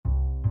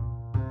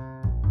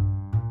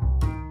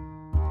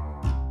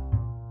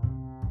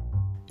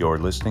You're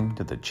listening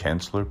to the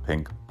Chancellor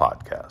Pink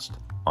Podcast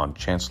on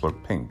Chancellor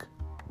Pink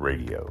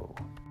Radio.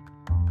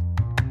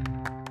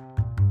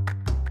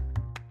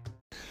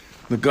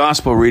 The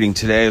gospel reading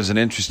today is an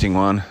interesting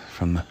one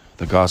from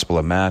the Gospel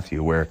of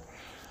Matthew, where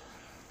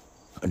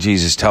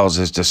Jesus tells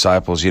his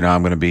disciples,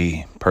 I'm going to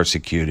be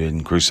persecuted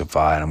and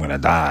crucified, I'm going to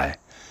die,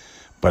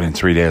 but in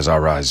 3 days I'll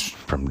rise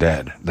from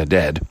the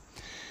dead,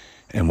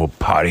 and we'll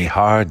party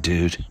hard,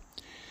 dude.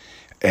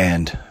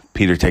 And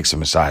Peter takes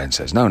him aside and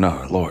says, no,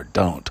 Lord,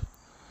 don't.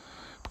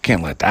 We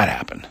can't let that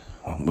happen.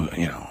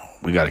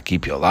 We got to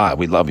keep you alive.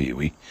 We love you.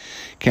 We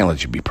can't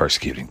let you be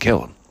persecuted and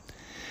killed.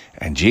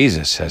 And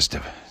Jesus says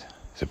to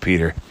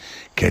Peter,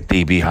 get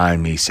thee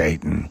behind me,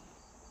 Satan.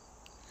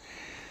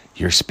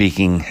 You're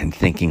speaking and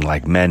thinking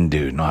like men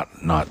do.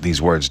 Not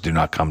these words do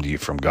not come to you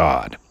from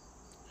God.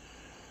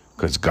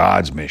 Because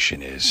God's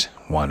mission is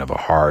one of a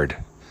hard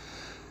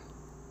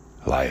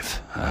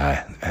life.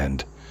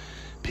 And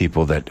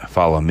people that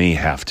follow me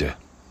have to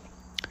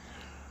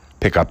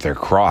pick up their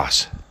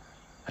cross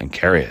and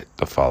carry it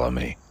to follow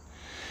me.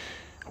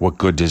 What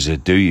good does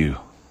it do you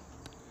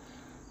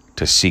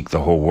to seek the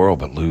whole world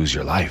but lose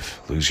your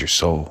life, lose your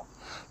soul,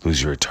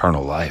 lose your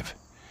eternal life?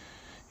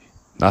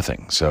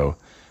 Nothing.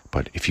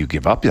 But if you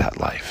give up that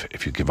life,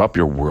 if you give up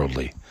your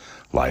worldly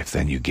life,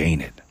 then you gain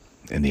it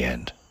in the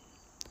end.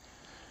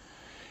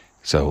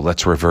 So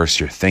let's reverse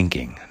your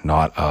thinking,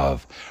 not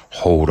of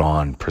hold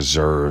on,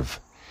 preserve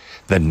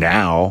the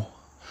now,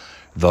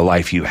 the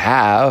life you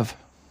have.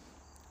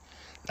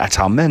 That's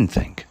how men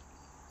think.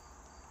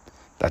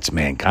 That's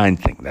mankind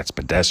think. That's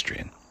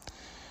pedestrian.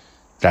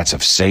 That's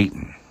of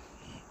Satan.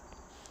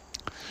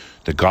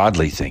 The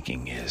godly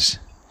thinking is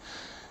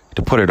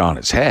to put it on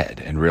its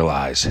head and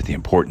realize that the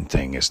important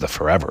thing is the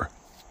forever.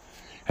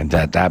 And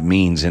that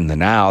means in the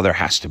now there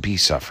has to be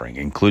suffering,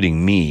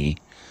 including me,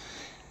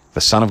 the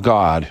Son of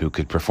God, who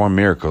could perform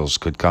miracles,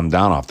 could come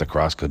down off the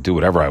cross, could do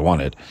whatever I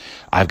wanted.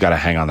 I've got to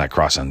hang on that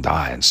cross and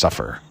die and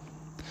suffer.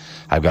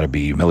 I've got to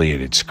be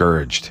humiliated,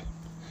 scourged,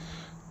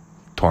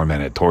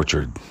 tormented,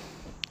 tortured,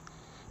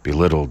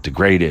 belittled,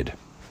 degraded.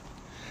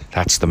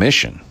 That's the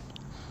mission.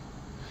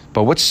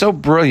 But what's so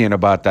brilliant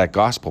about that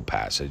gospel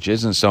passage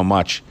isn't so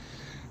much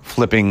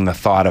flipping the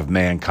thought of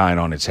mankind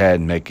on its head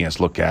and making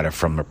us look at it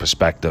from the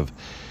perspective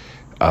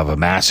of a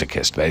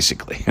masochist,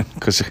 basically,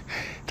 because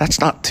that's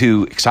not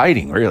too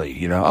exciting,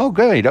 really. Oh,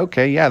 good,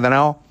 okay, yeah, then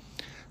I'll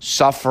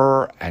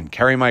suffer and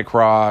carry my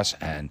cross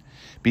and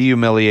be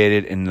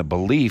humiliated in the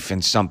belief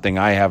in something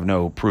I have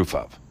no proof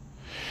of.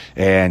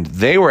 And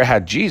they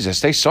had Jesus.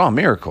 They saw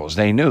miracles.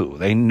 They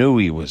knew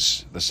he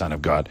was the Son of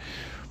God.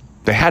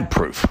 They had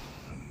proof.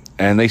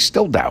 And they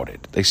still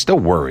doubted. They still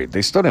worried.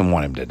 They still didn't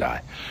want him to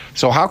die.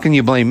 So how can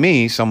you blame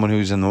me, someone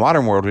who's in the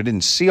modern world who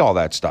didn't see all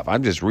that stuff?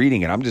 I'm just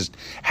reading it. I'm just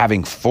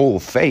having full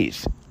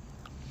faith.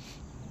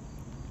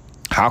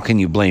 How can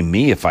you blame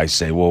me if I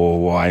say,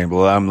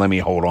 let me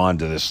hold on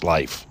to this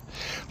life.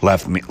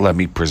 Let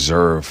me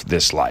preserve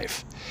this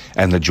life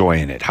and the joy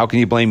in it. How can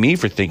you blame me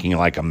for thinking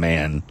like a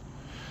man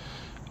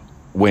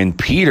when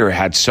Peter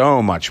had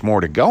so much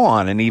more to go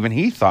on, and even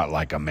he thought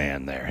like a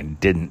man there and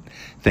didn't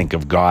think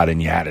of God,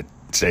 and you had to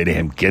say to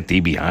him, get thee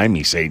behind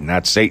me, Satan.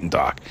 That's Satan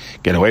talk.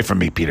 Get away from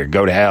me, Peter.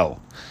 Go to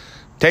hell.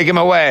 Take him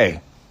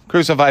away.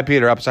 Crucify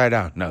Peter upside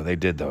down. No, they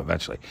did, though,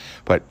 eventually.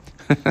 But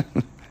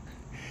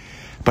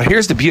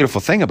here's the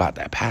beautiful thing about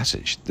that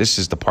passage. This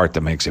is the part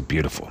that makes it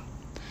beautiful.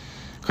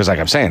 Because like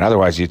I'm saying,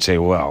 otherwise you'd say,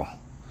 you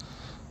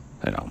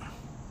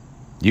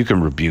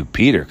can rebuke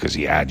Peter because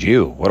he had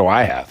you. What do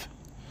I have?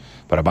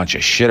 But a bunch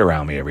of shit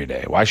around me every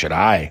day. Why should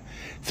I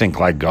think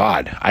like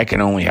God? I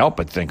can only help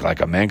but think like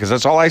a man because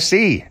that's all I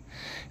see.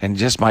 And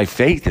just my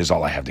faith is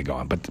all I have to go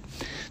on. But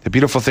the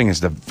beautiful thing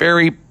is the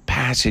very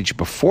passage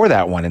before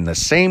that one in the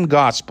same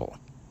gospel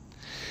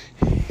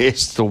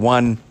is the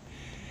one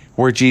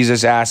where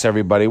Jesus asks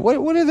everybody,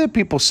 what do the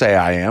people say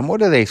I am? What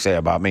do they say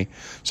about me?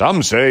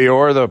 Some say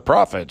you're the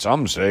prophet.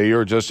 Some say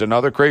you're just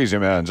another crazy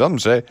man. Some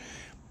say.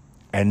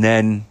 And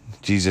then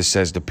Jesus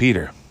says to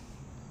Peter,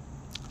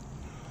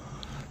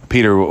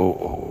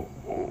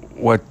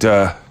 what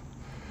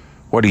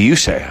do you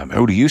say I am?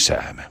 Who do you say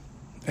I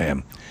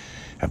am?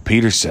 And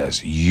Peter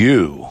says,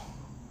 you,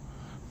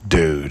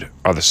 dude,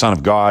 are the Son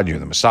of God. You're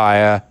the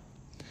Messiah.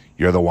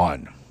 You're the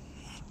one.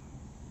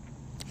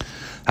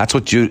 That's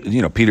what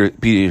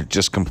Peter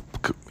just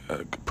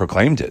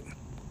proclaimed it.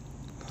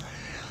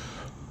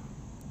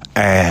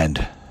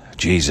 And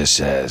Jesus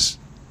says,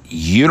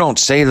 you don't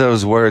say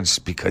those words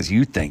because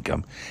you think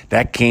them.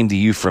 That came to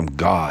you from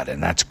God,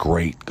 and that's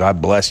great.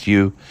 God bless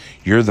you.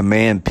 You're the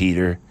man,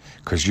 Peter,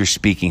 because you're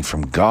speaking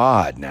from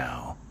God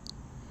now.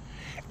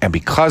 And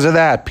because of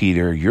that,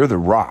 Peter, you're the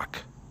rock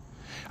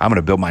I'm going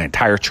to build my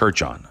entire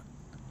church on.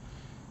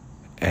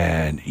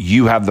 And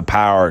you have the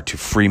power to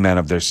free men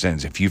of their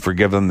sins. If you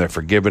forgive them, they're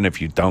forgiven.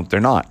 If you don't, they're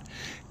not.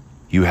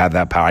 You have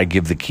that power. I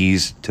give the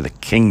keys to the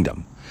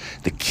kingdom.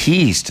 The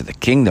keys to the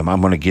kingdom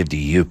I'm going to give to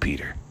you,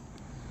 Peter,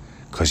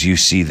 because you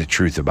see the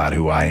truth about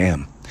who I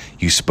am.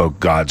 You spoke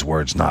God's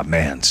words, not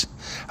man's,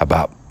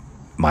 about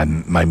my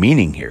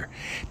meaning here.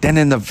 Then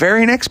in the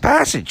very next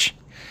passage,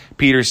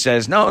 Peter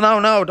says, no,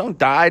 don't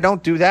die.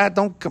 Don't do that.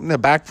 Don't come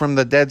back from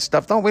the dead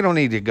stuff. We don't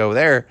need to go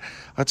there.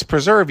 Let's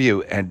preserve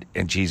you. And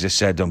Jesus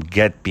said to him,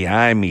 get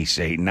behind me,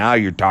 Satan. Now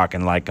you're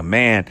talking like a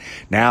man.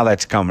 Now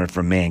that's coming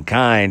from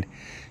mankind.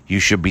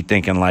 You should be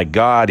thinking like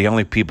God. The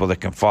only people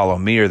that can follow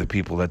me are the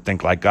people that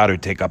think like God, who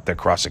take up their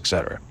cross,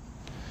 etc.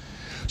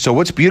 So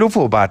what's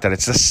beautiful about that,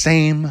 it's the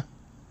same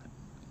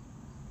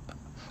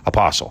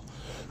apostle,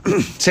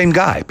 same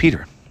guy,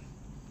 Peter.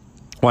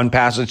 One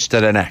passage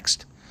to the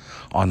next.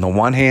 On the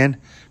one hand,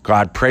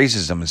 God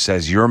praises him and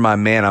says, you're my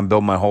man. I'm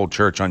building my whole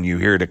church on you.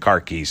 Here are the car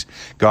keys.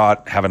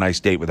 God, have a nice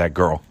date with that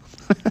girl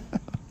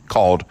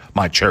called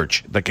my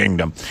church, the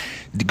kingdom.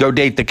 Go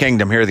date the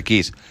kingdom. Here are the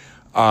keys.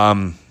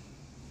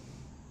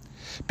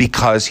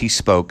 Because he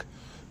spoke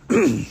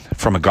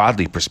from a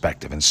godly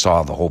perspective and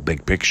saw the whole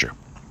big picture.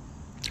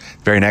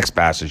 Very next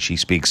passage, he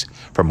speaks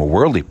from a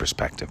worldly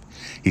perspective.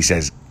 He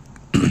says,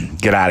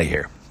 get out of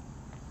here.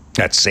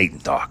 That's Satan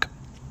talk.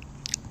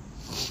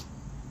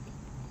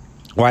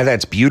 Why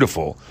that's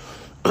beautiful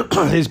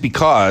is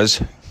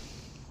because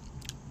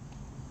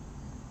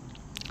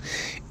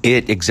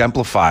it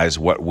exemplifies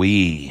what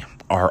we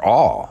are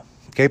all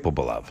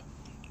capable of.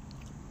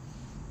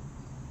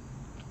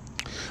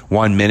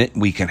 1 minute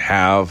we can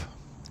have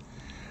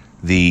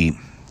the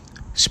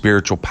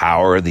spiritual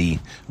power, the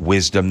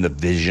wisdom, the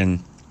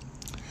vision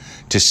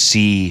to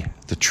see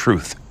the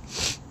truth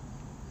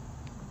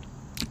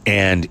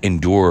and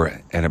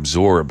endure and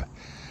absorb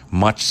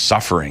much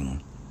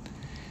suffering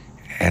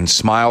and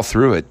smile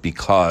through it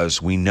because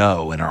we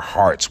know in our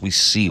hearts, we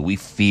see, we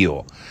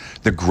feel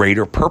the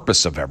greater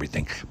purpose of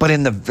everything. But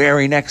in the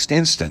very next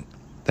instant,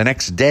 the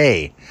next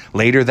day,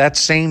 later that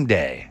same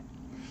day,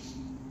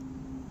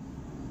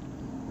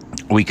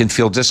 we can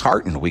feel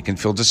disheartened. We can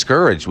feel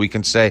discouraged. We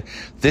can say,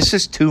 this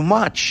is too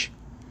much.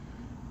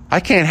 I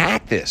can't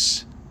hack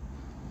this.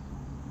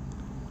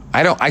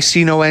 I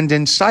see no end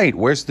in sight.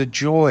 Where's the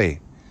joy?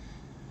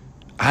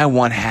 I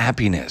want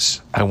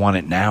happiness. I want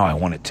it now. I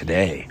want it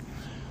today.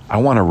 I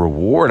want a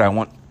reward. I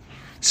want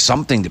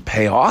something to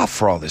pay off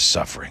for all this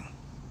suffering.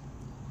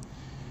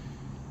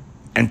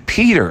 And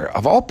Peter,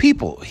 of all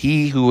people,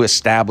 he who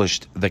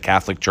established the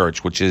Catholic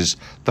Church, which is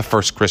the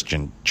first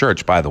Christian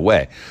church, by the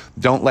way.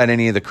 Don't let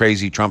any of the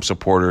crazy Trump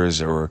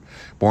supporters or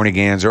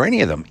born-agains or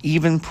any of them,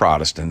 even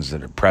Protestants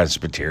that are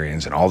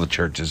Presbyterians and all the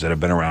churches that have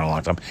been around a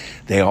long time,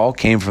 they all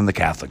came from the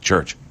Catholic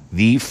Church,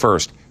 the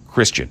first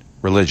Christian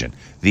religion,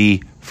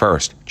 the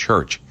first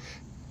church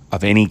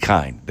of any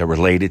kind that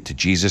related to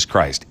Jesus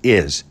Christ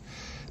is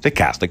the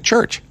Catholic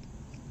Church.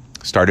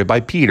 Started by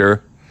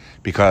Peter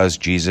because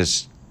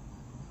Jesus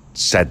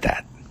said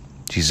that.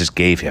 Jesus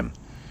gave him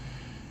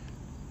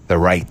the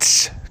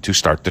rights to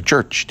start the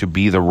church, to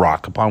be the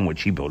rock upon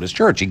which he built his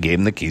church. He gave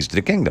him the keys to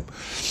the kingdom.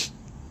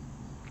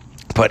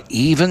 But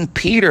even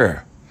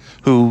Peter,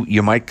 who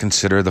you might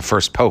consider the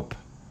first pope,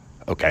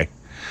 okay?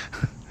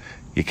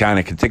 You kind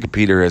of can think of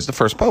Peter as the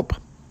first pope,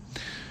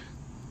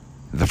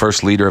 the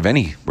first leader of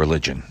any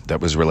religion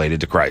that was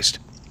related to Christ.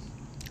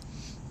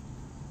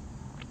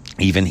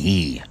 Even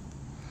he,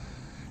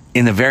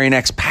 in the very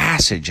next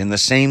passage in the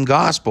same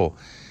gospel,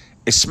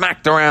 is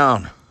smacked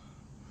around,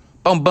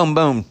 boom, boom,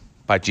 boom,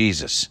 by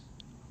Jesus.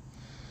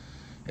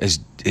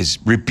 Is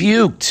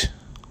rebuked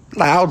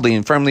loudly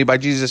and firmly by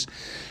Jesus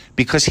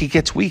because he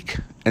gets weak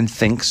and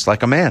thinks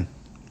like a man.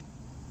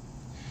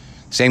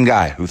 Same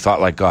guy who thought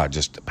like God,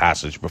 just a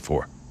passage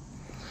before,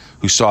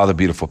 who saw the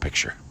beautiful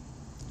picture.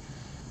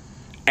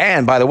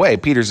 And by the way,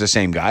 Peter's the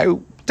same guy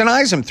who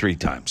denies him 3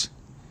 times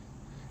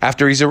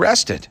after he's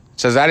arrested.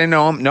 Says, I didn't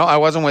know him. No, I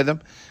wasn't with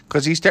him,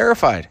 because he's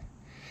terrified.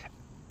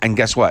 And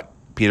guess what?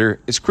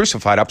 Peter is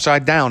crucified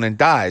upside down and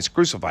dies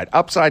crucified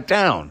upside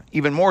down.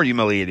 Even more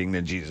humiliating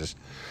than Jesus.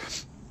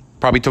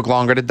 Probably took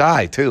longer to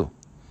die, too.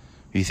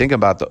 You think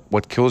about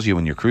what kills you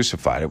when you're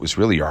crucified. It was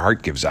really your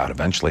heart gives out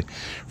eventually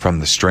from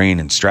the strain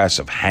and stress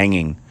of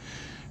hanging,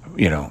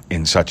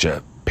 in such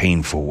a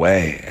painful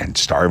way and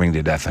starving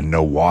to death and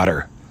no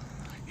water.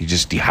 You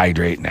just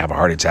dehydrate and have a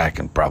heart attack,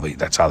 and probably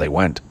that's how they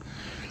went.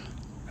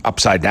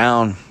 Upside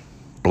down,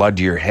 blood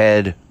to your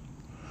head,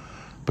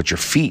 but your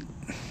feet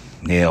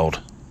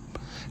nailed,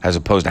 as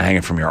opposed to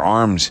hanging from your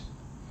arms.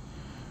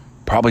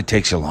 Probably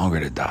takes you longer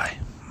to die.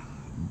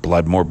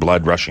 More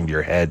blood rushing to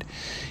your head,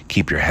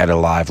 keep your head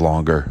alive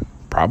longer.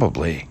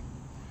 Probably.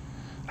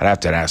 I'd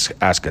have to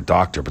ask a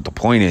doctor, but the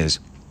point is,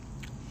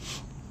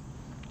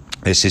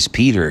 this is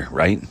Peter,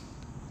 right?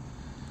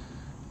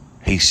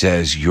 He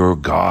says, you're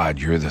God,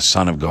 you're the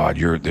Son of God,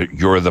 you're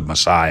the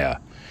Messiah.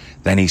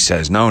 Then he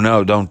says,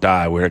 no, don't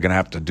die. We're going to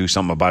have to do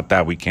something about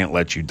that. We can't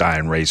let you die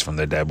and raise from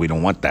the dead. We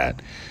don't want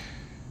that.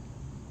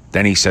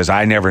 Then he says,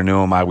 I never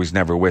knew him. I was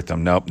never with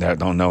him. Nope, I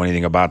don't know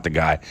anything about the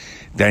guy.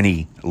 Then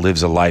he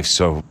lives a life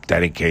so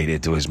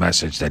dedicated to his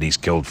message that he's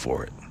killed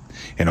for it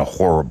in a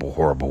horrible,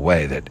 horrible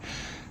way that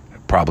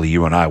probably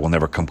you and I will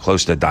never come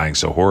close to dying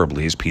so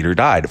horribly as Peter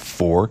died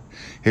for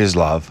his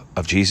love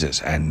of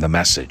Jesus and the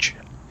message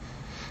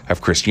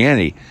of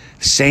Christianity.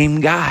 Same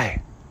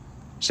guy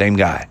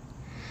hanging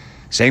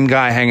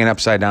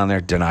upside down there,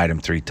 denied him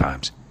 3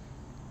 times.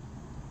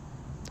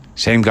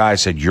 Same guy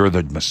said, you're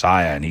the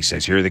Messiah. And he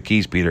says, here are the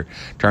keys, Peter.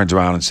 Turns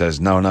around and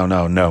says, no,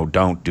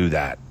 don't do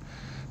that.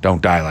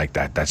 Don't die like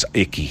that. That's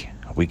icky.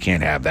 We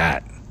can't have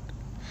that.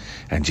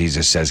 And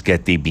Jesus says,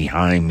 get thee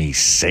behind me,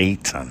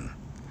 Satan.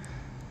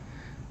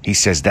 He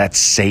says, that's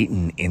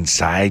Satan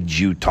inside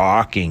you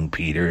talking,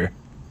 Peter.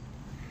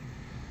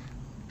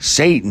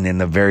 Satan in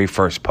the very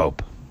first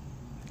pope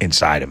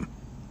inside him.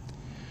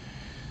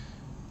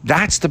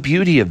 That's the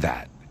beauty of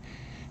that.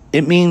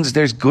 It means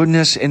there's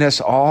goodness in us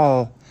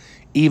all,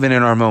 even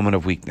in our moment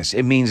of weakness.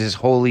 It means as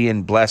holy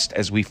and blessed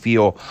as we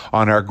feel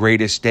on our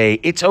greatest day,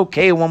 it's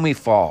okay when we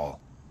fall,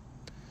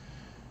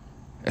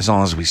 as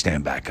long as we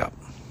stand back up.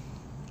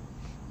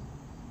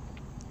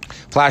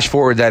 Flash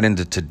forward that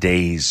into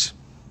today's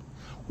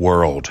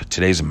world,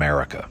 today's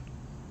America.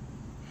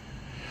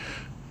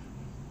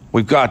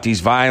 We've got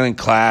these violent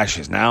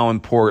clashes now in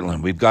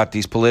Portland. We've got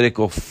these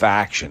political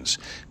factions.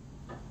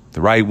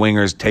 The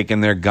right-wingers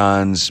taking their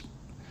guns,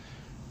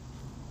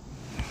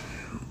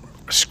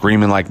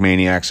 screaming like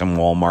maniacs in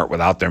Walmart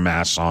without their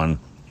masks on,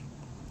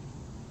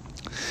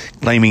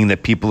 claiming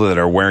that people that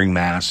are wearing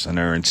masks and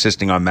are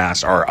insisting on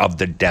masks are of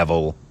the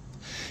devil.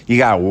 You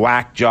got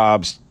whack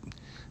jobs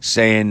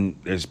saying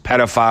there's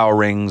pedophile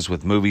rings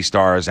with movie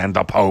stars and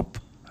the Pope.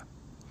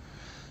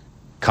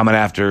 Coming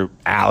after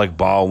Alec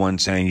Baldwin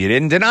saying, you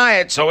didn't deny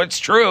it, so it's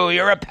true.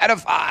 You're a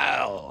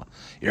pedophile.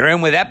 You're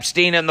in with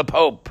Epstein and the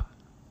Pope.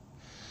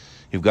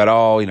 You've got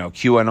all,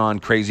 QAnon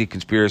crazy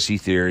conspiracy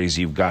theories.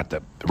 You've got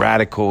the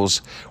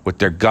radicals with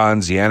their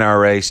guns, the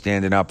NRA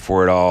standing up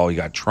for it all. You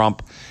got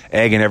Trump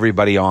egging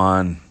everybody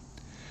on,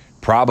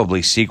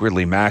 probably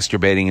secretly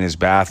masturbating in his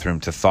bathroom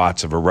to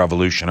thoughts of a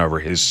revolution over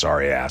his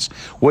sorry ass.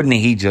 Wouldn't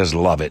he just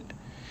love it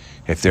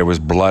if there was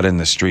blood in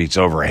the streets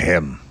over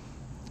him?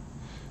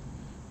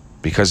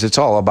 Because it's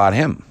all about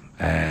him.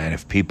 And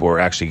if people are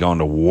actually going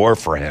to war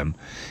for him,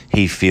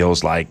 he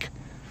feels like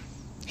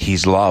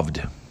he's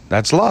loved.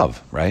 That's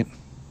love, right?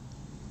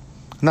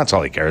 And that's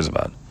all he cares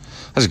about.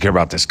 Doesn't care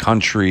about this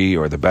country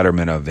or the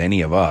betterment of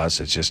any of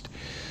us. It's just,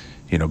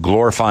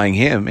 glorifying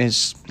him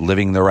is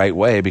living the right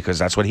way, because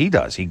that's what he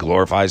does. He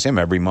glorifies him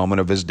every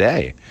moment of his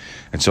day.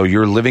 And so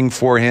you're living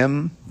for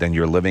him, then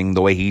you're living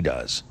the way he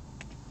does.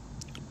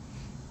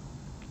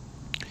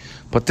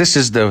 But this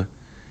is the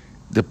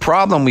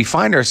problem we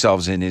find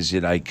ourselves in, is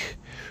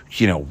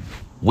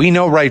we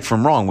know right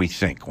from wrong, we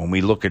think. When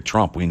we look at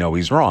Trump, we know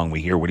he's wrong.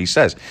 We hear what he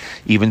says.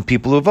 Even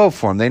people who vote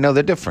for him, they know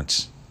the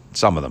difference.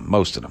 Some of them,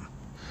 most of them.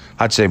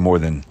 I'd say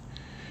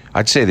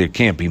there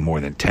can't be more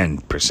than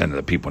 10% of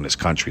the people in this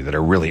country that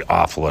are really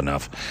awful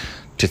enough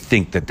to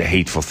think that the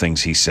hateful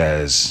things he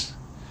says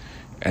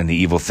and the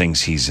evil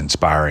things he's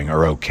inspiring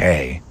are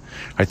okay.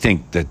 I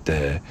think that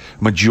the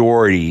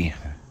majority,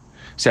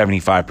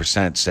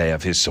 75%, say,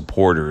 of his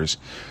supporters,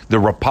 the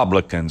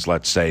Republicans,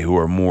 let's say, who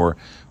are more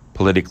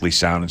politically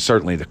sound, and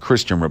certainly the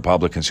Christian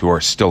Republicans who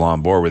are still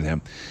on board with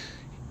him,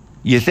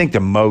 you think that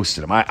most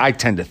of them, I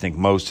tend to think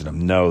most of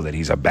them know that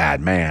he's a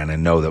bad man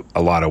and know that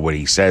a lot of what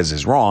he says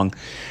is wrong,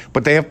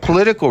 but they have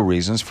political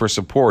reasons for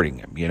supporting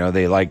him.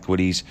 They like what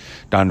he's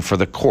done for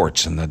the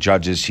courts and the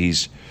judges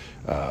he's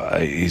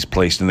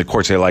placed in the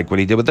courts. They like what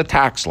he did with the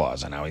tax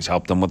laws and how he's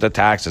helped them with the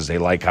taxes. They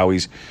like how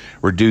he's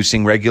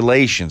reducing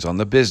regulations on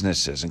the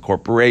businesses and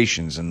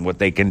corporations and what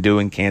they can do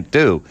and can't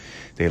do.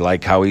 They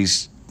like how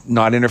he's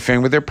not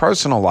interfering with their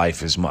personal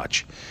life as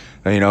much.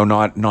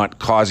 Not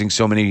causing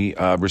so many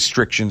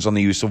restrictions on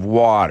the use of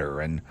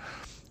water and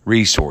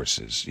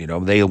resources.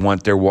 They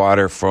want their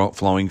water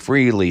flowing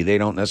freely. They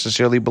don't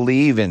necessarily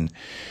believe in,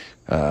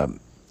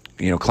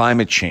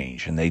 climate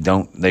change, and they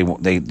don't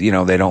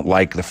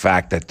like the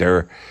fact that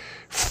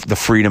the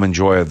freedom and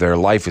joy of their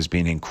life is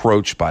being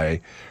encroached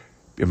by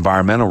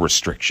environmental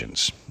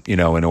restrictions,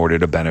 in order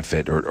to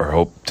benefit or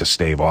hope to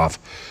stave off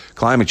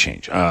climate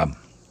change. There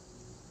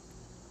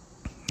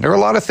are a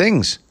lot of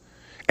things.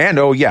 And,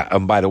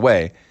 by the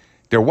way,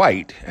 they're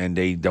white, and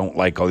they don't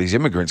like all these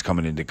immigrants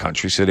coming into the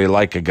country, so they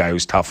like a guy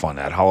who's tough on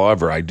that.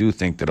 However, I do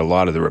think that a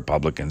lot of the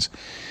Republicans,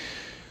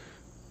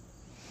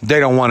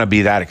 they don't want to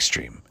be that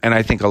extreme. And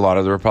I think a lot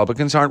of the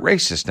Republicans aren't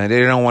racist. Now,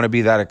 they don't want to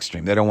be that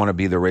extreme. They don't want to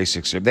be the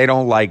racist. They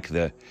don't like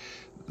the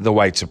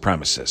white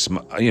supremacists.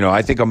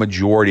 I think a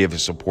majority of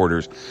his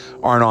supporters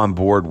aren't on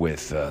board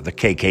with the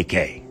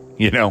KKK,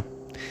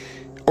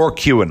 or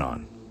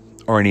QAnon,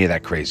 or any of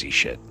that crazy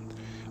shit.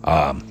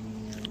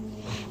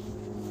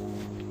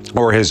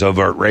 Or his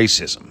overt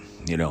racism,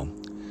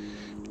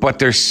 But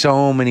there's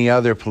so many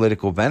other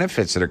political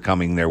benefits that are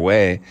coming their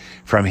way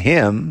from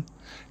him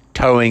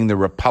towing the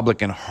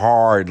Republican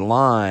hard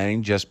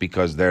line just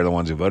because they're the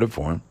ones who voted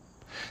for him.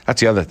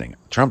 That's the other thing.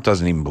 Trump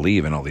doesn't even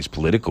believe in all these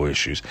political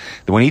issues.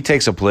 When he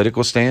takes a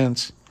political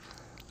stand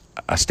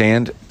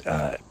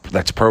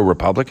that's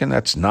pro-Republican,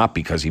 that's not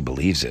because he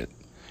believes it.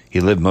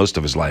 He lived most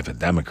of his life a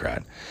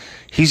Democrat.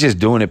 He's just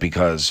doing it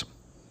because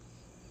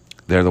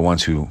they're the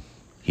ones who...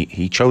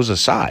 He chose a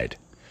side.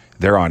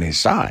 They're on his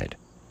side.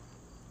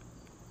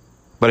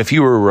 But if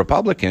you were a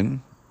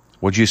Republican,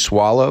 would you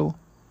swallow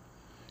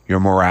your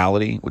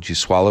morality, would you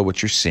swallow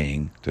what you're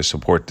seeing to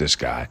support this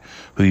guy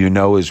who you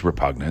know is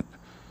repugnant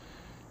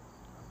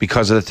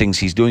because of the things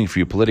he's doing for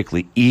you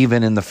politically,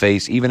 even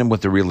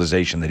with the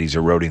realization that he's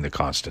eroding the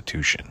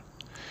Constitution,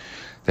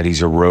 that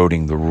he's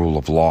eroding the rule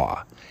of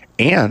law,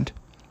 and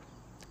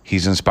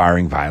he's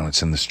inspiring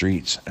violence in the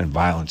streets and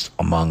violence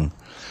among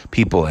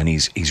people, and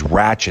he's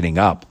ratcheting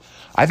up.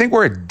 I think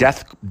we're at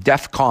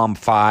DEFCON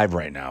 5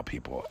 right now,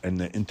 people,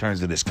 in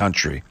terms of this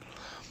country,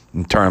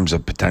 in terms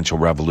of potential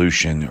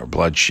revolution or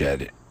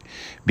bloodshed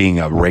being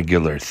a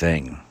regular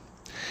thing.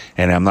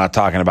 And I'm not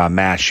talking about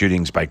mass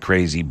shootings by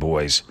crazy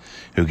boys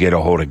who get a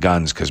hold of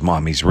guns because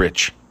mommy's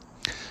rich.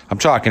 I'm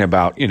talking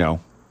about,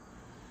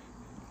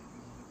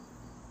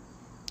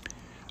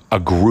 a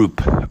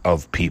group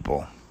of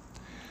people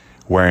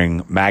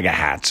wearing MAGA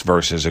hats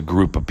versus a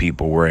group of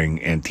people wearing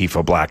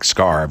Antifa black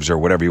scarves or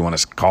whatever you want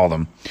to call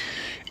them,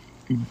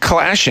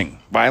 clashing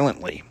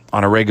violently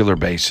on a regular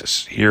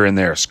basis, here and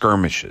there,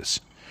 skirmishes.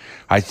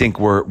 I think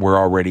we're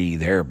already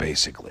there,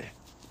 basically.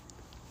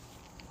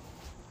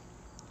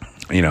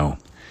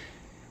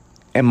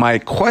 And my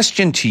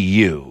question to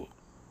you,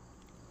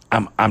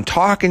 I'm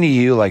talking to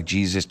you like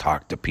Jesus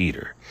talked to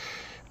Peter.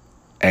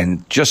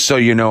 And just so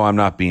you know, I'm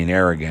not being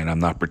arrogant. I'm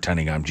not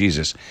pretending I'm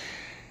Jesus.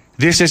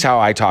 This is how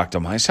I talk to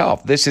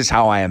myself. This is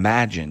how I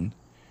imagine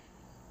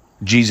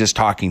Jesus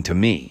talking to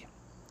me.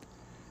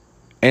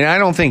 And I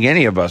don't think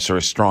any of us are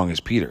as strong as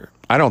Peter.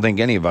 I don't think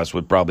any of us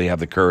would probably have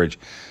the courage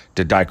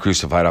to die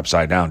crucified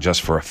upside down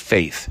just for a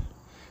faith.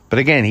 But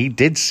again, he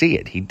did see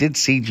it. He did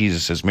see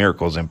Jesus'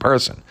 miracles in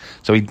person.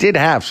 So he did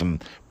have some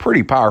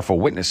pretty powerful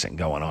witnessing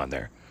going on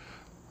there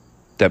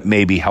that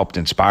maybe helped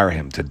inspire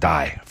him to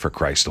die for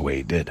Christ the way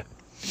he did.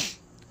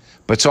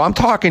 But so I'm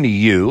talking to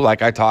you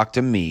like I talk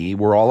to me.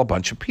 We're all a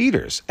bunch of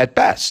Peters. At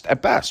best,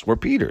 we're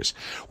Peters.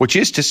 Which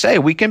is to say,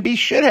 we can be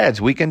shitheads.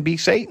 We can be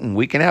Satan.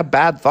 We can have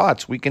bad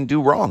thoughts. We can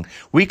do wrong.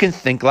 We can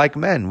think like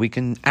men. We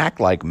can act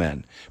like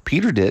men.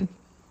 Peter did.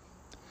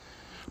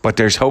 But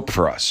there's hope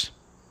for us.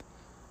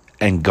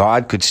 And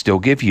God could still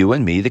give you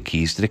and me the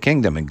keys to the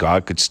kingdom. And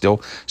God could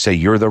still say,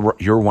 you're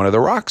one of the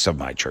rocks of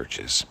my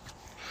churches.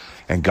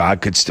 And God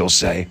could still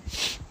say,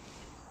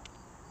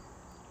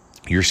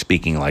 you're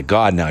speaking like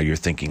God now. You're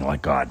thinking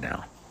like God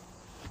now.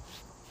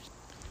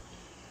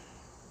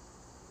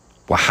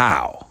 Well,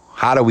 how?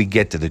 How do we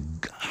get to the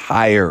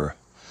higher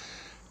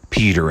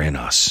Peter in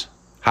us?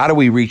 How do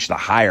we reach the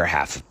higher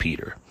half of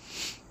Peter?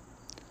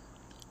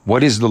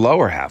 What is the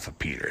lower half of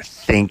Peter?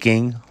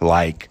 Thinking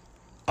like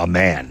a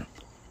man.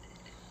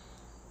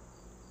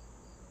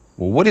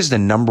 Well, what is the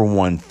number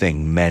one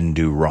thing men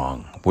do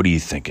wrong? What do you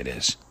think it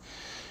is?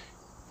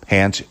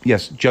 Hands?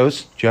 Yes,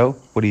 Joe,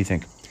 what do you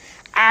think?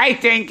 I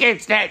think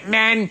it's that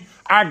men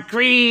are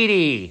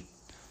greedy.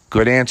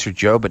 Good answer,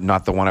 Joe, but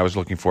not the one I was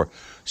looking for.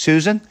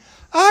 Susan?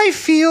 I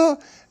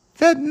feel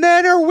that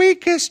men are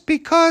weakest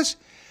because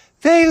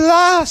they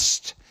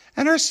lust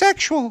and are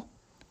sexual.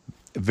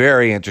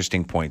 Very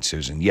interesting point,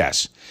 Susan.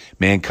 Yes,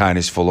 mankind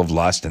is full of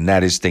lust, and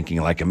that is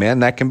thinking like a man.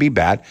 That can be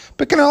bad,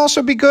 but can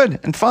also be good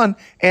and fun,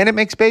 and it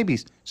makes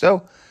babies.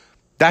 So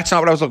that's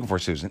not what I was looking for,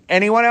 Susan.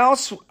 Anyone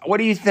else? What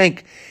do you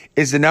think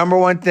is the number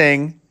one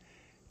thing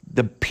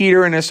the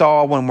Peter in us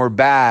all when we're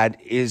bad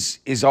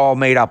is all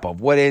made up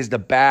of? What is the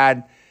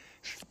bad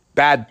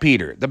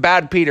Peter? The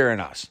bad Peter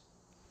in us.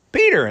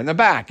 Peter in the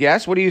back,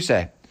 yes? What do you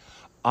say?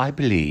 I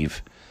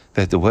believe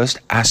that the worst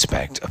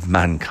aspect of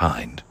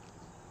mankind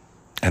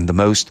and the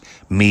most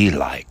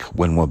me-like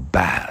when we're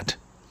bad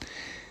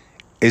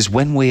is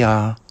when we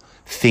are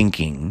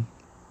thinking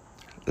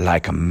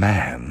like a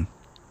man.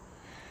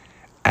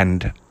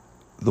 And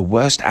the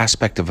worst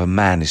aspect of a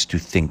man is to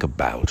think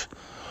about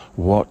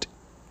what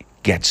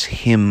gets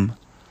him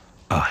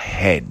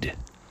ahead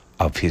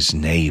of his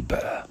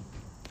neighbor,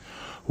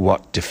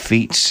 what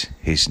defeats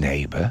his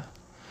neighbor,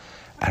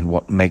 and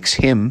what makes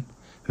him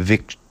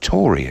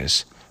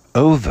victorious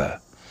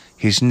over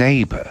his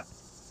neighbor,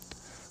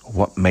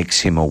 what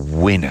makes him a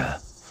winner,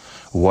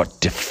 what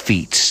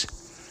defeats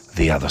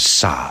the other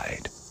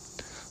side.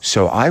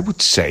 So I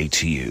would say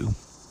to you,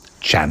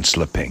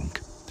 Chancellor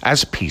Pink,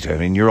 as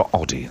Peter in your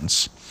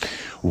audience,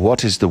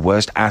 what is the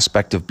worst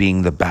aspect of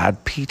being the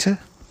bad Peter?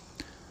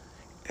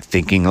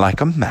 Thinking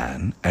like a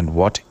man. And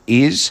what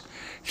is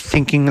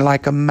thinking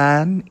like a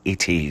man?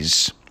 It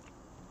is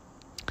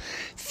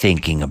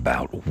thinking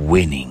about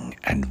winning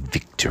and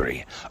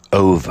victory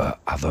over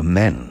other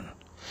men.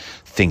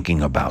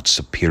 Thinking about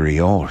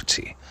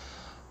superiority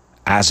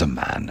as a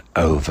man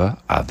over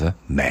other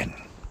men.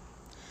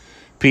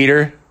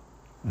 Peter,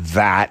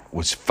 that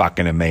was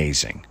fucking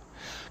amazing.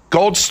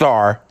 Gold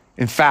star.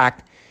 In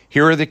fact,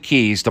 here are the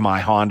keys to my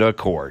Honda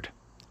Accord.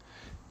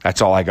 That's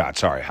all I got.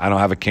 Sorry. I don't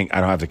have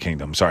the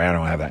kingdom. Sorry, I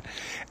don't have that.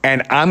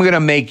 And I'm going to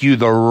make you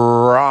the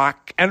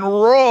rock and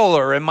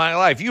roller in my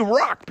life. You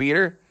rock,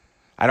 Peter.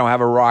 I don't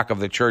have a rock of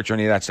the church or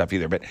any of that stuff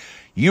either, but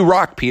you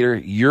rock, Peter.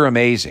 You're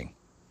amazing.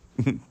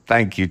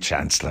 Thank you,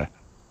 Chancellor.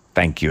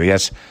 Thank you.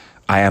 Yes,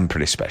 I am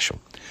pretty special.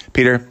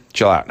 Peter,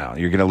 chill out now.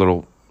 You're getting a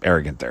little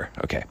arrogant there.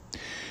 Okay.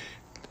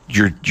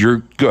 You're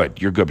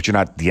good. You're good, but you're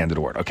not the end of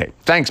the world. Okay,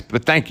 thanks,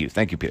 but thank you,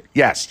 Peter.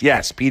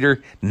 Yes,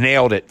 Peter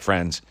nailed it,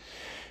 friends.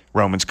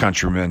 Romans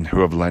countrymen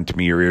who have lent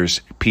me your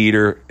ears.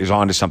 Peter is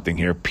on to something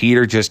here.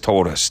 Peter just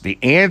told us the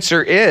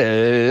answer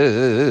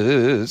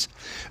is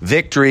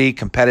victory,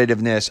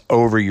 competitiveness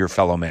over your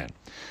fellow man.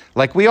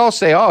 Like we all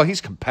say, oh,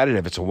 he's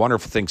competitive. It's a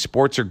wonderful thing.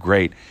 Sports are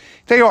great.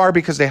 They are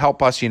because they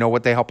help us. You know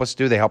what they help us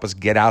do? They help us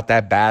get out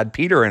that bad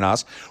Peter in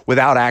us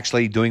without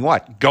actually doing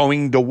what?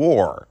 Going to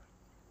war.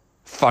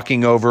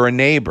 Fucking over a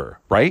neighbor,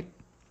 right?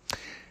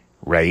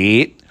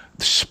 Right?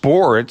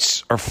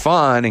 Sports are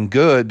fun and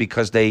good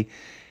because they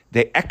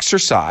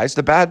exercise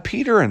the bad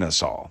Peter in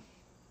us all.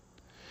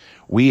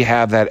 We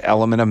have that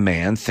element of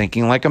man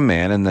thinking like a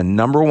man. And the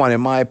number one,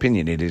 in my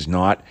opinion, it is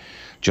not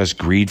just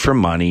greed for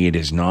money. It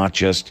is not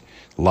just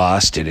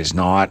lust. It is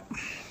not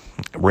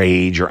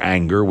rage or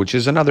anger, which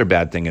is another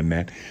bad thing in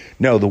man.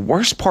 No, the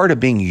worst part of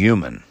being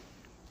human,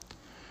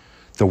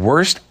 the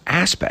worst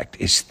aspect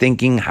is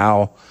thinking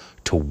how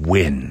to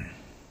win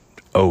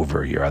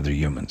over your other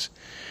humans,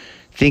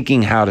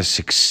 thinking how to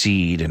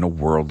succeed in a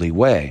worldly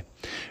way,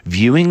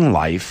 viewing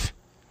life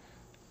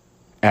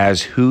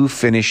as who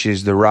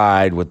finishes the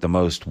ride with the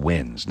most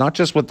wins, not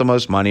just with the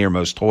most money or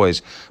most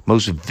toys,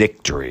 most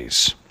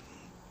victories.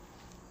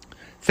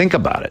 Think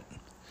about it.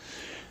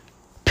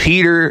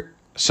 Peter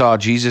saw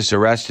Jesus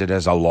arrested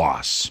as a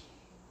loss.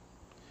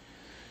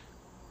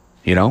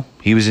 You know,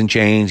 he was in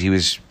chains. He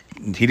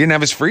didn't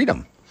have his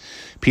freedom.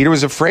 Peter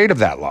was afraid of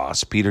that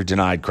loss. Peter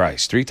denied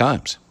Christ 3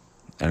 times.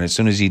 And as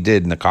soon as he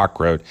did and the cock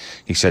crowed,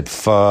 he said,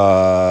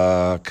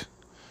 fuck.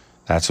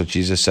 That's what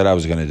Jesus said I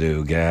was going to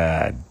do.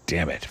 God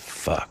damn it.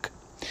 Fuck.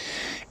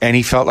 And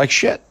he felt like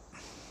shit.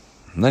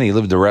 And then he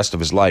lived the rest of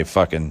his life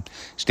fucking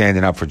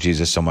standing up for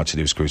Jesus so much that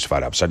he was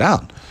crucified upside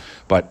down.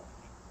 But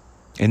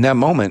in that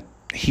moment,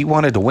 he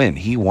wanted to win.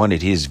 He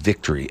wanted his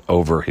victory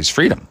over his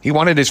freedom. He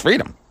wanted his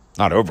freedom,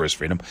 not over his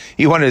freedom.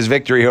 He wanted his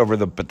victory over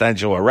the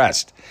potential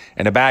arrest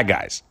and the bad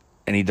guys.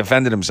 And he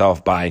defended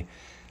himself by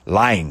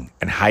lying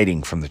and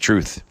hiding from the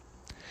truth.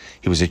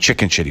 He was a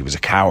chicken shit. He was a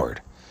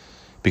coward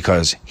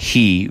because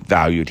he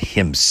valued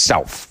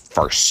himself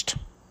first.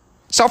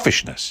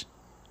 Selfishness.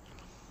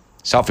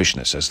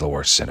 Selfishness is the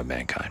worst sin of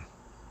mankind.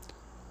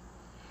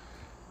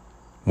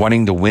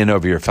 Wanting to win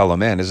over your fellow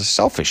man is a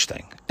selfish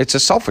thing. It's a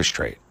selfish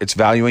trait. It's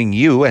valuing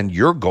you and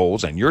your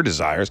goals and your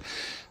desires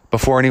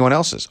before anyone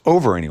else's,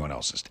 over anyone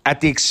else's,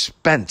 at the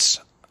expense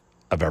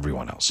of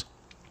everyone else.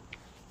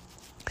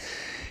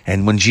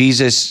 And when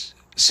Jesus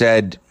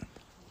said,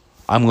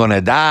 I'm going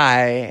to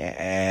die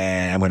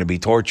and I'm going to be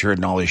tortured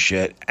and all this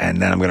shit,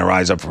 and then I'm going to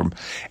rise up from,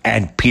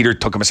 and Peter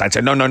took him aside and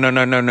said,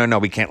 no,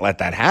 we can't let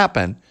that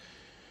happen.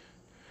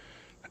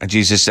 And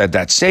Jesus said,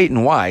 that's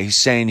Satan. Why? He's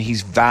saying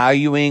he's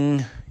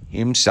valuing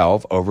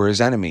himself over his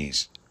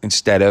enemies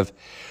instead of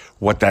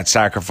what that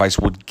sacrifice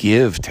would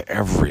give to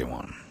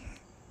everyone.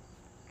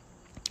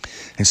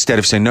 Instead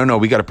of saying, no,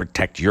 we got to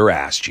protect your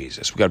ass,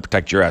 Jesus. We got to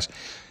protect your ass.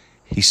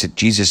 He said,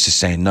 Jesus is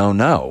saying,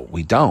 no,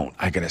 we don't.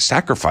 I got to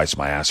sacrifice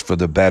my ass for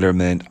the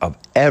betterment of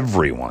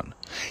everyone.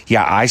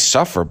 Yeah, I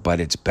suffer, but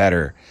it's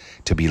better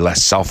to be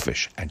less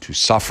selfish and to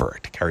suffer,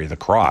 to carry the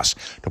cross,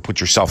 to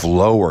put yourself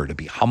lower, to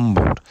be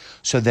humbled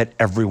so that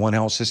everyone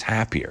else is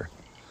happier.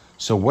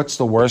 So what's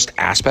the worst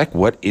aspect?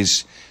 What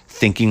is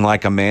thinking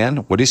like a man?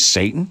 What is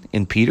Satan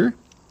in Peter?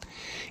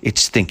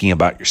 It's thinking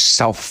about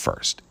yourself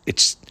first.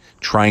 It's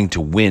trying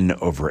to win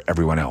over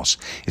everyone else.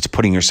 It's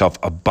putting yourself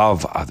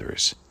above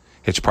others.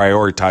 It's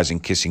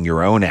prioritizing kissing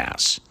your own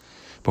ass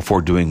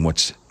before doing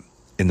what's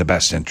in the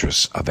best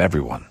interests of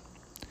everyone.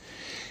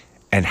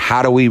 And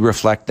how do we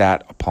reflect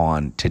that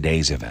upon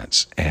today's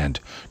events and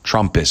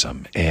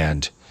Trumpism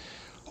and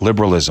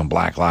liberalism,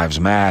 Black Lives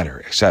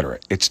Matter, etc.?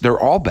 They're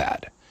all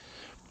bad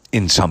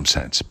in some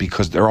sense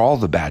because they're all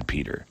the bad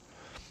Peter.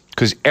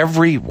 Because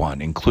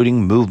everyone,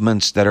 including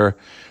movements that are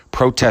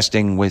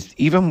protesting with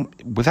even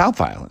without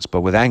violence,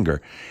 but with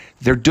anger,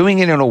 they're doing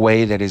it in a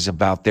way that is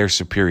about their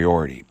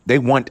superiority. They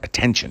want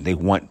attention.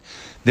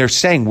 They're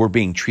saying we're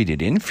being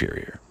treated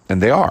inferior,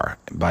 and they are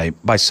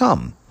by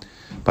some,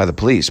 by the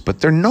police, but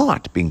they're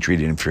not being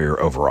treated inferior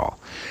overall.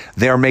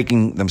 They are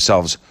making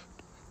themselves,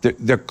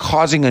 they're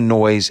causing a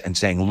noise and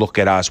saying, look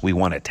at us, we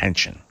want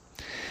attention.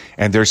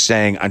 And they're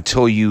saying,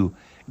 until you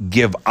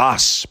give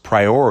us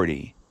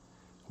priority,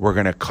 we're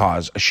going to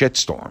cause a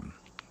shitstorm.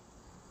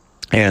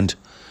 And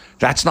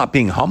that's not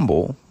being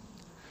humble.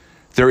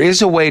 There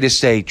is a way to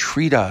say,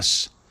 treat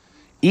us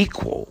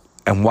equal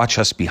and watch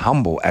us be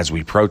humble as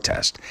we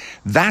protest.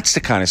 That's the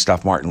kind of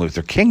stuff Martin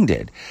Luther King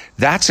did.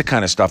 That's the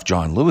kind of stuff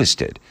John Lewis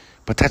did.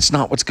 But that's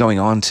not what's going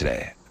on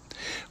today.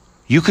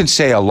 You can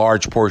say a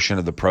large portion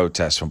of the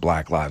protests from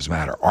Black Lives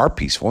Matter are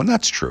peaceful, and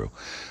that's true.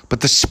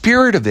 But the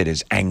spirit of it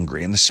is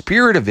angry, and the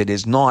spirit of it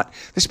is not,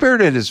 the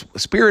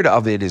spirit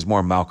of it is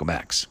more Malcolm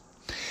X.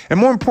 And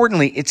more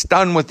importantly, it's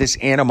done with this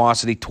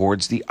animosity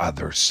towards the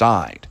other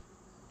side.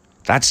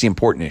 That's the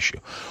important issue.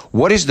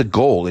 What is the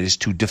goal? It is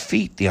to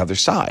defeat the other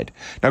side.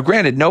 Now,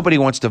 granted, nobody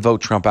wants to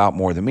vote Trump out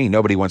more than me.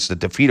 Nobody wants to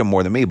defeat him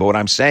more than me. But what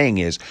I'm saying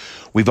is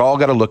we've all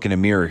got to look in a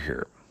mirror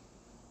here.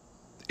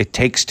 It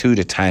takes two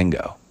to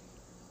tango.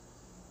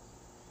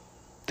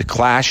 The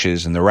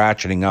clashes and the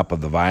ratcheting up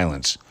of the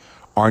violence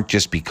aren't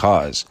just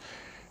because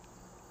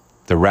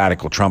the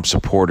radical Trump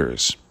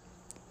supporters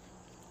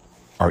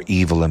are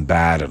evil and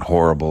bad and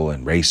horrible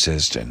and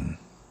racist, and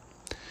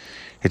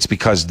it's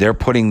because they're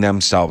putting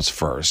themselves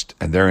first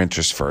and their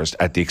interests first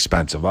at the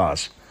expense of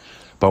us.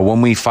 But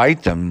when we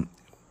fight them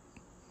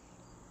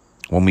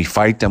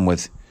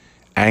with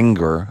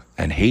anger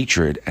and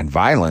hatred and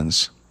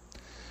violence,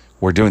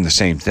 we're doing the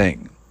same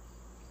thing.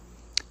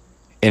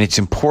 And it's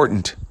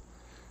important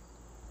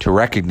to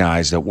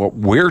recognize that what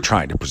we're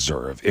trying to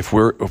preserve, if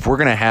we're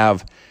going to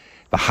have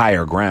the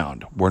higher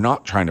ground, we're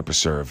not trying to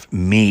preserve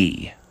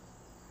me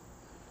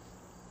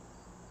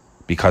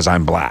because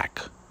I'm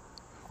black,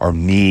 or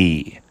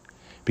me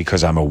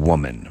because I'm a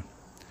woman.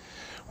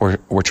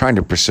 We're trying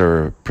to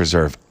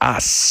preserve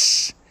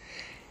us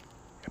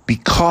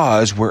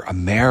because we're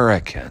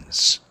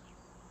Americans.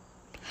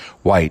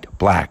 White,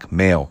 black,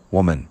 male,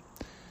 woman.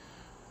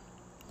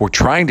 We're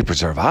trying to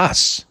preserve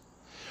us.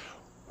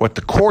 What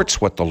the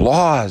courts, what the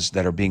laws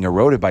that are being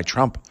eroded by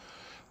Trump,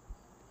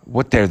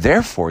 what they're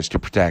there for is to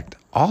protect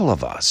all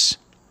of us.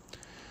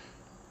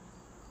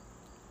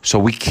 So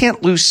we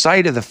can't lose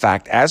sight of the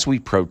fact as we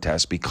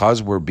protest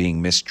because we're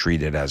being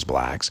mistreated as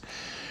blacks,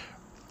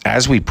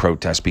 as we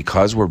protest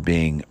because we're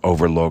being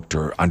overlooked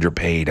or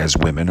underpaid as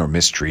women or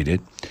mistreated,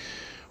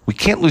 we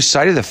can't lose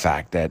sight of the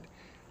fact that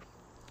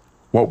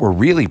what we're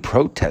really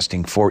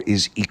protesting for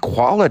is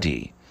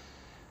equality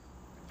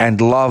and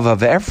love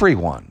of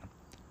everyone.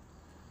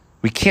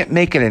 We can't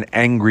make it an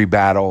angry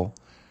battle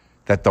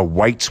that the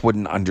whites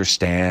wouldn't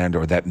understand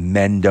or that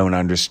men don't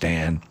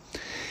understand.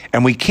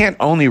 And we can't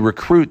only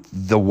recruit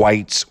the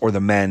whites or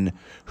the men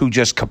who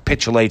just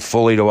capitulate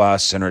fully to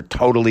us and are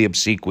totally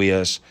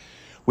obsequious.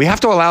 We have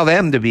to allow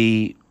them to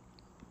be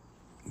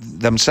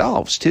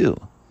themselves too,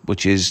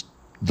 which is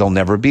they'll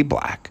never be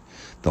black.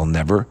 They'll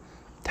never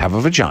have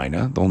a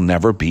vagina. They'll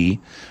never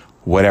be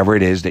whatever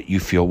it is that you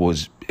feel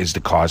is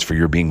the cause for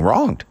your being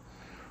wronged.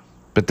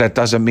 But that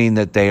doesn't mean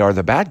that they are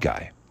the bad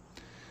guy.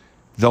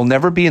 They'll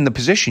never be in the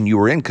position you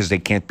were in because they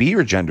can't be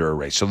your gender or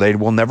race. So they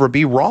will never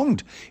be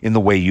wronged in the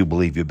way you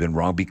believe you've been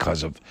wronged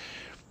because of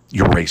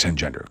your race and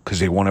gender, because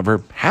they won't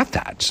ever have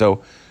that.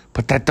 So,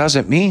 but that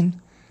doesn't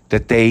mean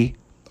that they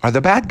are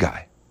the bad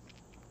guy.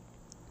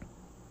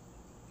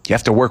 You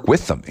have to work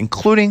with them,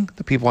 including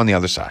the people on the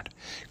other side,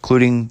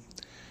 including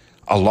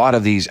a lot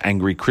of these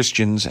angry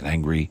Christians and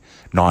angry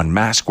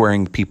non-mask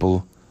wearing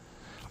people.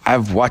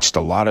 I've watched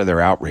a lot of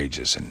their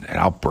outrages and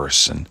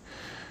outbursts, and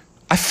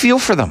I feel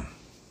for them.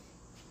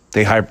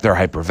 They're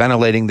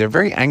hyperventilating. They're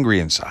very angry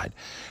inside,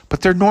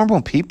 but they're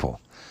normal people.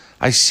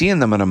 I see in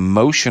them an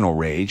emotional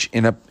rage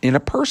in a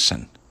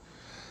person.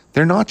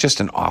 They're not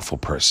just an awful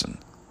person.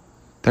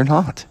 They're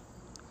not.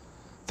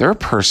 They're a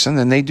person,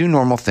 and they do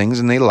normal things,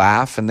 and they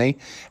laugh, and they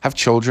have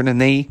children, and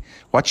they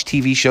watch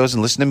TV shows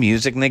and listen to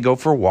music, and they go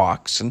for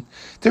walks, and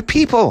they're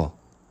people.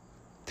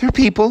 They're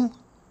people.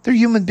 They're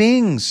human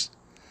beings.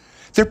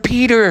 They're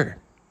Peter.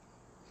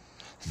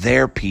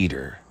 They're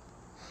Peter,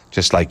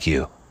 just like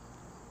you.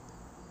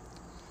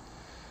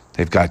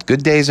 They've got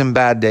good days and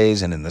bad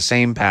days, and in the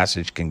same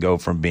passage can go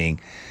from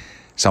being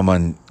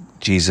someone,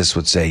 Jesus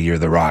would say, you're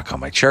the rock on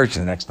my church,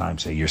 and the next time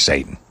say, you're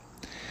Satan.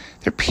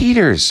 They're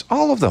Peters,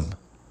 all of them.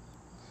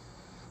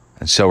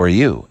 And so are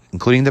you,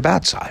 including the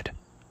bad side.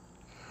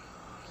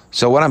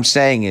 So what I'm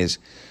saying is,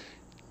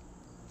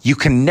 you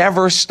can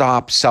never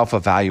stop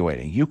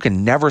self-evaluating. You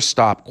can never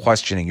stop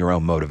questioning your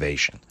own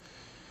motivation.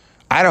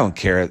 I don't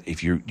care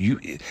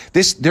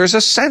if there's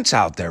a sense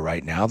out there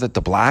right now that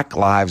the Black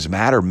Lives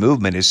Matter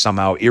movement is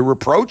somehow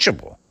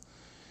irreproachable.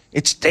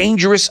 It's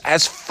dangerous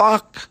as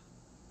fuck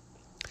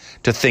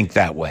to think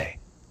that way.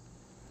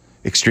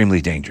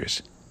 Extremely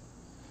dangerous.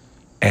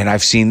 And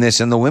I've seen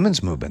this in the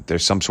women's movement.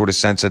 There's some sort of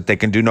sense that they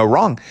can do no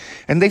wrong.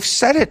 And they've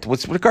said it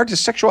with regard to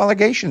sexual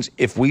allegations.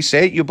 If we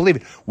say it, you believe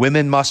it.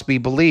 Women must be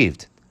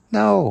believed.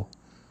 No,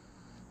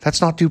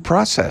 that's not due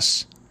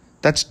process.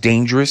 That's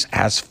dangerous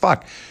as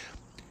fuck.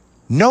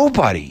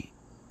 Nobody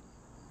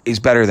is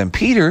better than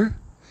Peter.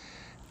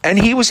 And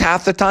he was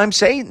half the time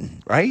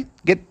Satan, right?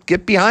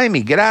 Get behind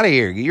me. Get out of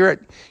here.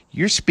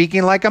 You're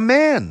speaking like a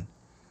man.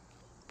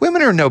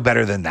 Women are no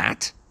better than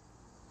that.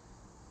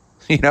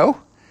 You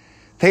know?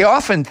 They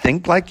often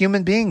think like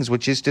human beings,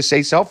 which is to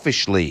say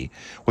selfishly,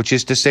 which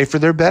is to say for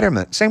their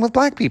betterment. Same with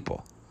black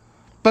people.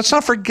 Let's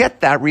not forget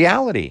that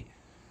reality.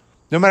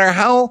 No matter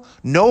how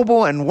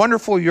noble and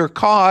wonderful your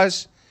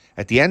cause,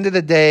 at the end of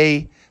the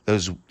day,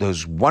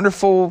 those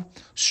wonderful,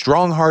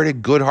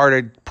 strong-hearted,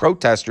 good-hearted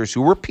protesters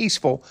who were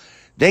peaceful,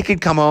 they could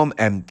come home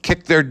and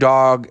kick their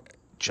dog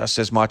just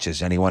as much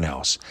as anyone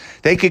else.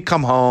 They could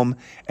come home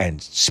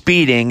and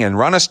speeding and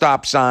run a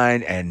stop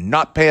sign and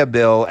not pay a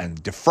bill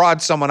and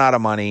defraud someone out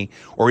of money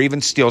or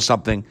even steal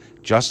something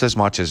just as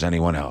much as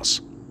anyone else.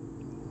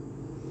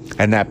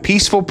 And that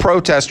peaceful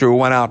protester who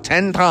went out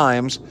 10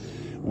 times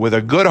with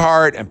a good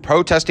heart and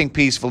protesting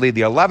peacefully.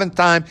 The 11th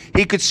time,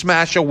 he could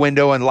smash a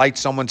window and light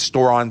someone's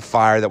store on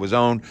fire that was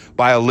owned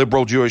by a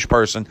liberal Jewish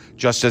person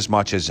just as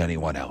much as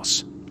anyone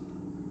else.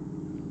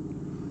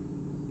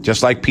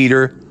 Just like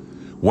Peter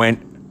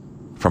went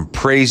from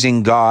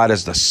praising God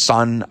as the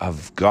Son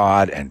of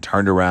God and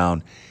turned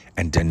around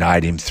and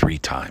denied him 3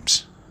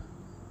 times.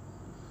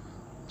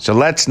 So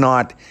let's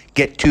not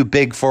get too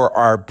big for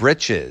our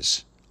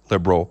britches,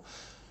 liberal,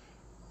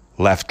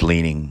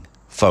 left-leaning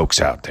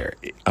folks out there.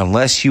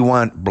 Unless you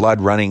want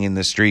blood running in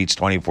the streets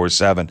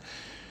 24/7,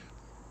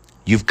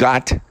 you've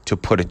got to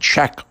put a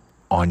check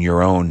on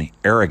your own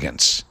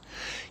arrogance.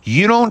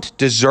 You don't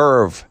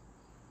deserve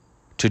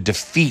to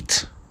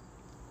defeat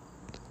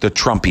the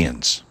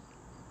Trumpians.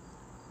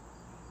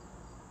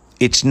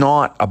 It's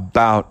not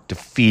about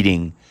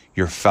defeating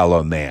your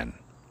fellow man.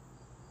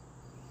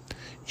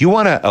 You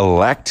want to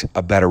elect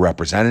a better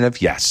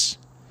representative? Yes.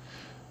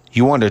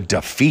 You want to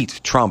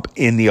defeat Trump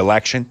in the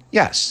election?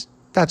 Yes.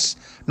 That's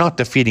not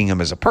defeating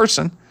him as a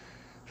person.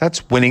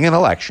 That's winning an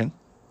election.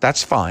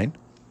 That's fine.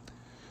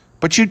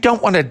 But you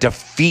don't want to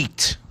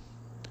defeat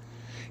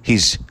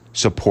his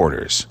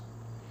supporters.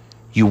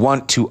 You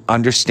want to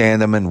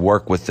understand them and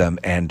work with them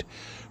and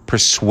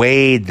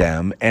persuade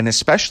them. And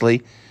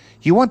especially,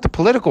 you want the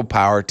political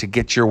power to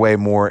get your way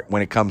more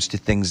when it comes to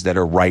things that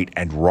are right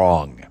and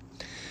wrong.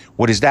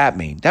 What does that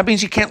mean? That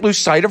means you can't lose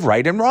sight of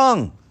right and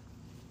wrong.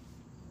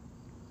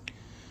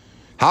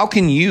 How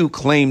can you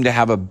claim to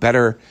have a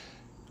better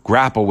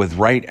grapple with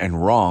right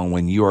and wrong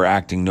when you are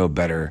acting no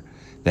better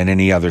than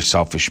any other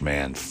selfish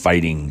man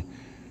fighting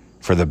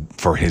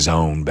for his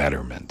own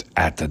betterment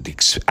at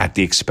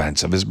the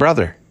expense of his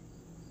brother?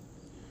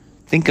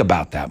 Think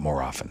about that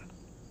more often.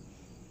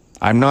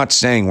 I'm not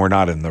saying we're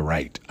not in the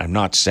right. I'm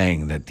not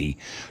saying that the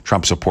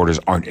Trump supporters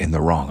aren't in the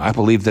wrong. I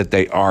believe that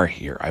they are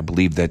here. I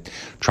believe that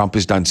Trump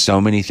has done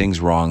so many things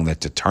wrong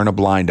that to turn a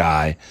blind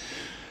eye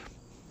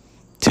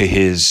to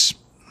his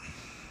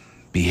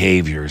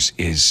behaviors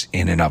is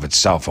in and of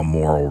itself a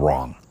moral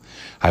wrong.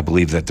 I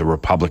believe that the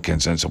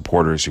Republicans and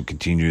supporters who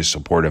continue to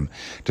support him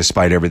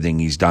despite everything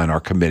he's done are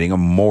committing a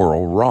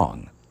moral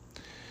wrong.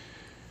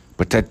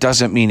 But that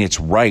doesn't mean it's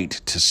right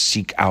to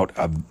seek out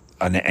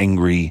an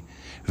angry,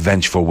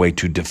 vengeful way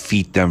to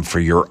defeat them for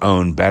your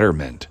own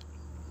betterment.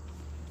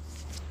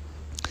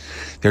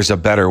 There's a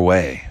better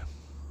way.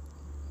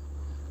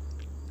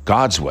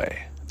 God's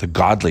way, the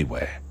godly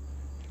way.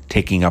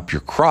 Taking up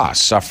your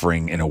cross,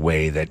 suffering in a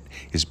way that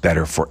is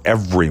better for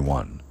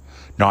everyone,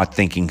 not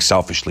thinking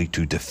selfishly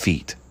to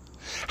defeat.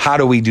 How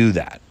do we do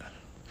that?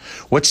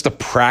 What's the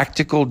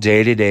practical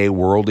day-to-day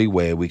worldly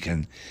way we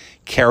can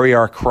carry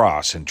our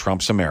cross in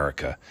Trump's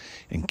America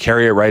and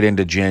carry it right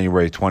into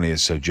January 20th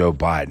so Joe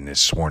Biden is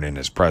sworn in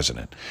as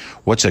president?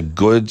 What's a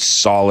good,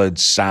 solid,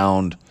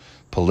 sound,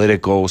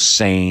 political,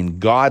 sane,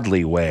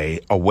 godly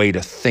way, a way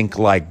to think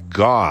like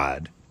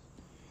God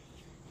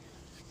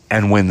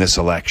and win this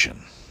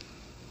election?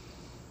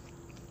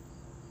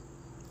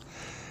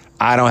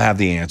 I don't have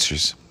the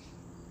answers.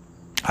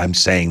 I'm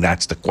saying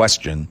that's the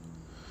question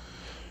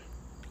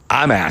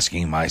I'm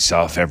asking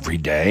myself every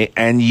day,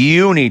 and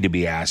you need to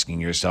be asking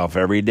yourself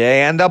every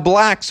day, and the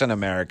blacks in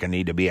America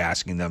need to be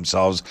asking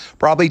themselves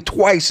probably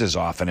twice as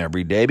often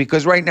every day,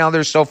 because right now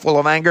they're so full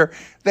of anger,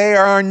 they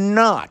are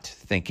not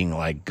thinking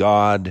like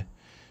God.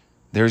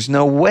 There's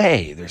no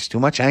way. There's too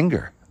much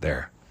anger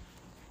there.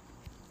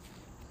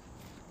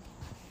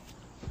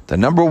 The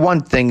number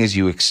one thing is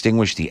you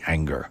extinguish the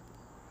anger.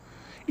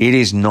 It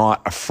is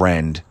not a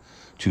friend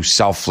to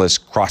selfless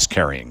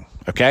cross-carrying,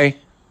 okay?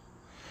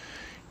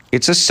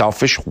 It's a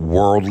selfish,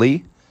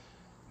 worldly,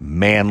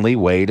 manly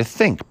way to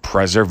think.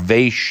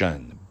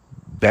 Preservation,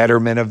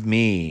 betterment of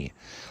me,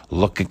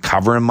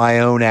 covering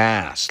my own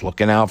ass,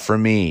 looking out for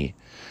me.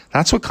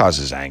 That's what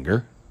causes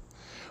anger.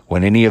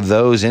 When any of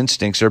those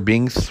instincts are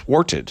being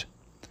thwarted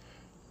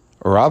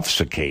or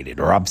obfuscated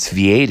or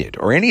obviated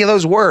or any of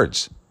those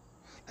words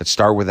that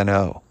start with an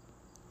O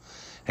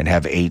and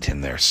have 8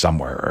 in there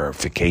somewhere, or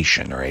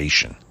fication or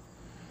Asian.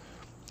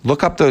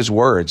 Look up those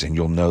words and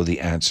you'll know the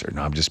answer.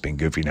 No, I'm just being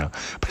goofy now.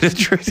 But the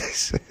truth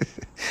is,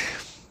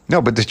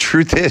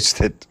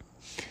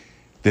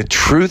 the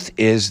truth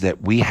is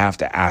that we have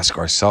to ask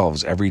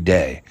ourselves every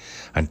day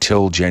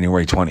until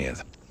January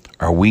 20th,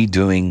 are we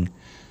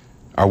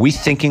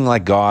thinking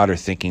like God or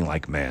thinking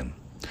like man?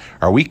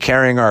 Are we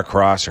carrying our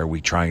cross, or are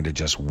we trying to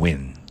just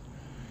win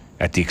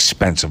at the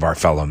expense of our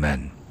fellow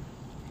men?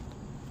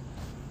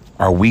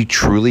 Are we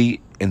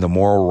truly in the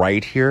moral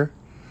right here?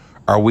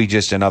 Are we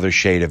just another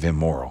shade of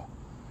immoral?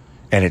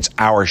 And it's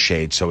our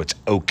shade, so it's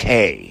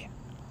okay.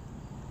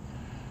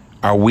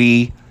 Are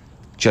we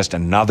just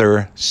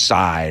another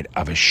side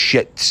of a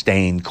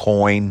shit-stained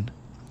coin?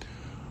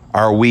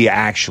 Are we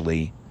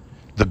actually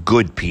the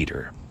good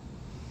Peter?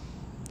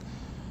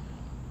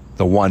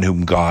 The one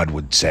whom God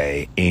would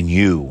say, in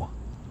you,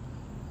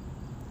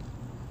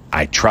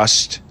 I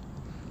trust,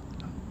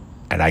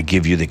 and I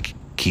give you the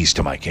keys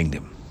to my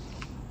kingdom.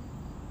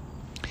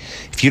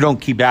 If you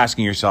don't keep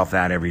asking yourself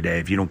that every day,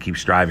 if you don't keep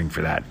striving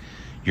for that,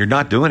 you're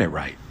not doing it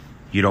right.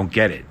 You don't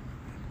get it.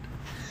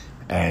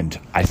 And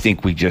I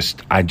think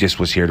I just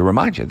was here to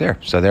remind you there.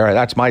 So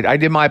I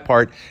did my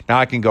part. Now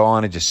I can go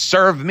on and just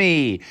serve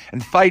me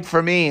and fight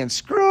for me and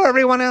screw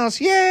everyone else.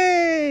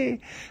 Yay!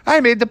 I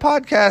made the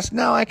podcast.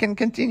 Now I can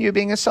continue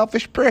being a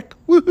selfish prick.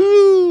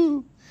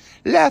 Woohoo!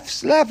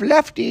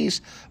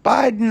 Lefties.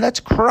 Biden, let's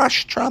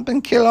crush Trump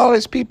and kill all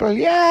his people.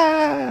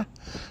 Yeah!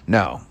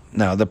 No,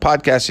 the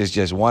podcast is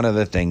just one of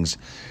the things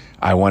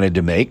I wanted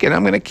to make, and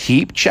I'm going to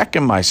keep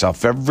checking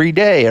myself every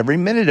day, every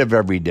minute of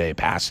every day,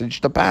 passage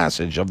to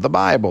passage of the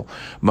Bible,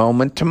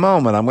 moment to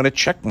moment. I'm going to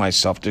check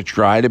myself to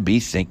try to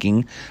be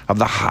thinking of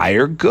the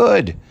higher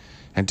good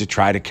and to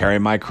try to carry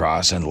my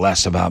cross and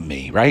less about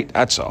me, right?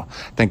 That's all.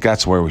 I think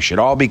that's where we should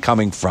all be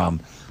coming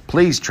from.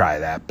 Please try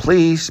that.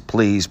 Please,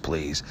 please,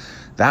 please.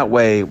 That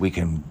way we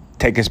can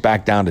take us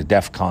back down to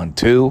DEFCON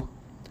 2.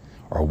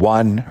 Or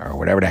 1, or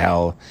whatever the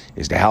hell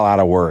is the hell out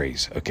of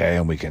worries, okay?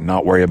 And we can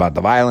not worry about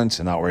the violence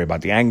and not worry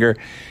about the anger.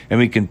 And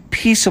we can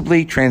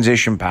peaceably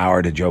transition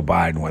power to Joe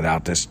Biden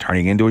without this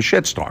turning into a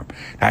shitstorm.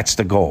 That's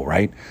the goal,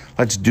 right?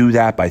 Let's do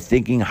that by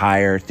thinking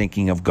higher,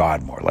 thinking of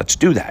God more. Let's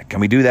do that.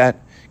 Can we do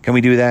that? Can we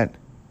do that?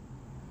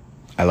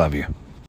 I love you.